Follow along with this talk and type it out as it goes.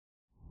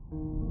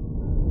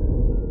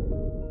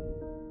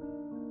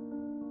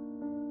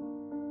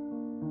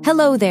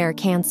Hello there,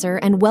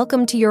 Cancer, and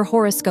welcome to your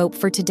horoscope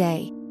for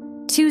today,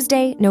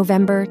 Tuesday,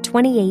 November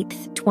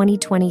 28th,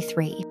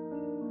 2023.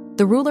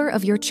 The ruler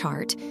of your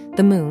chart,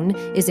 the moon,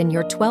 is in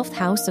your 12th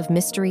house of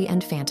mystery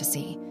and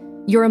fantasy.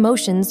 Your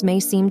emotions may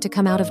seem to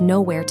come out of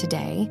nowhere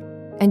today,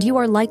 and you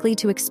are likely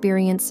to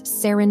experience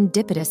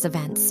serendipitous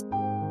events,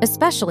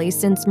 especially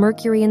since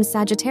Mercury in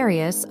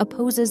Sagittarius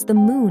opposes the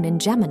moon in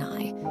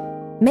Gemini.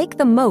 Make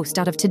the most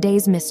out of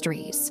today's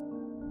mysteries.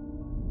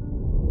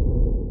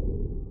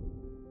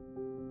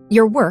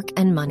 Your work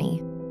and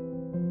money.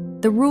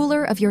 The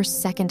ruler of your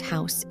second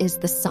house is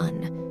the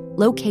sun,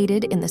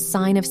 located in the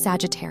sign of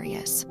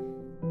Sagittarius.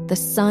 The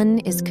sun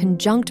is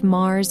conjunct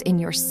Mars in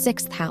your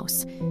 6th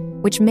house,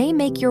 which may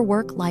make your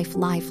work life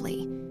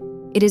lively.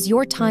 It is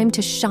your time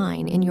to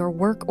shine in your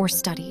work or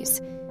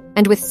studies.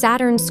 And with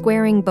Saturn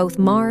squaring both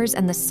Mars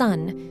and the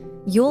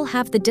sun, you'll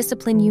have the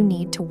discipline you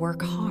need to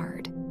work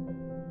hard.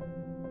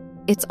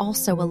 It's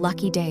also a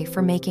lucky day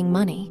for making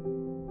money.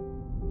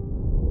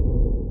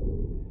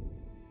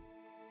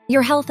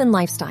 Your health and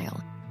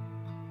lifestyle.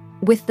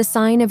 With the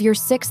sign of your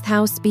 6th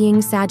house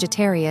being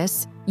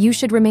Sagittarius, you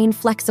should remain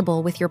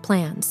flexible with your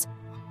plans.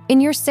 In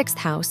your 6th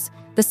house,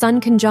 the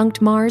sun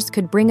conjunct Mars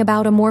could bring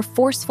about a more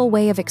forceful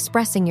way of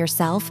expressing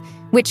yourself,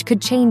 which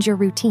could change your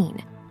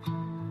routine.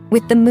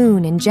 With the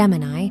moon in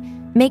Gemini,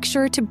 make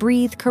sure to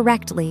breathe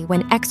correctly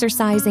when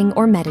exercising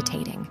or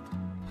meditating.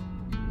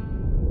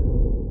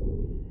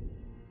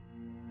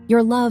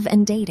 Your love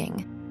and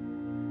dating.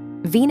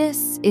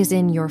 Venus is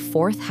in your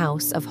 4th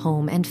house of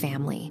home and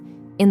family,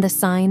 in the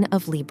sign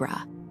of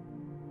Libra.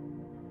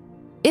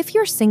 If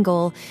you're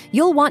single,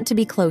 you'll want to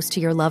be close to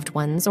your loved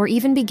ones or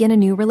even begin a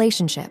new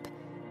relationship.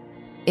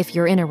 If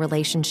you're in a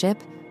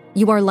relationship,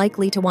 you are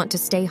likely to want to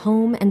stay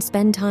home and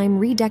spend time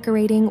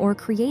redecorating or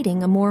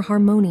creating a more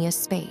harmonious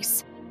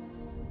space.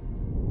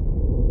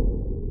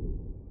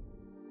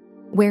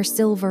 Wear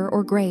silver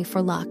or gray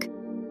for luck.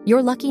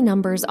 Your lucky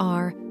numbers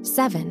are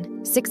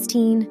 7,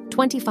 16,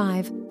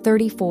 25,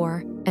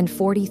 34, and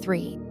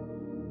 43.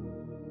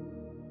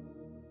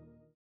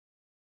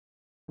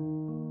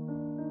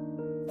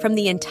 From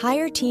the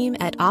entire team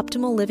at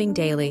Optimal Living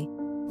Daily,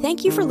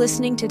 thank you for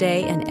listening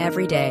today and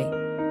every day.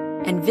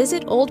 And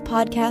visit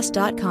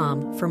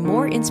oldpodcast.com for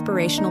more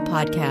inspirational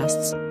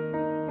podcasts.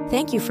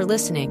 Thank you for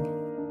listening.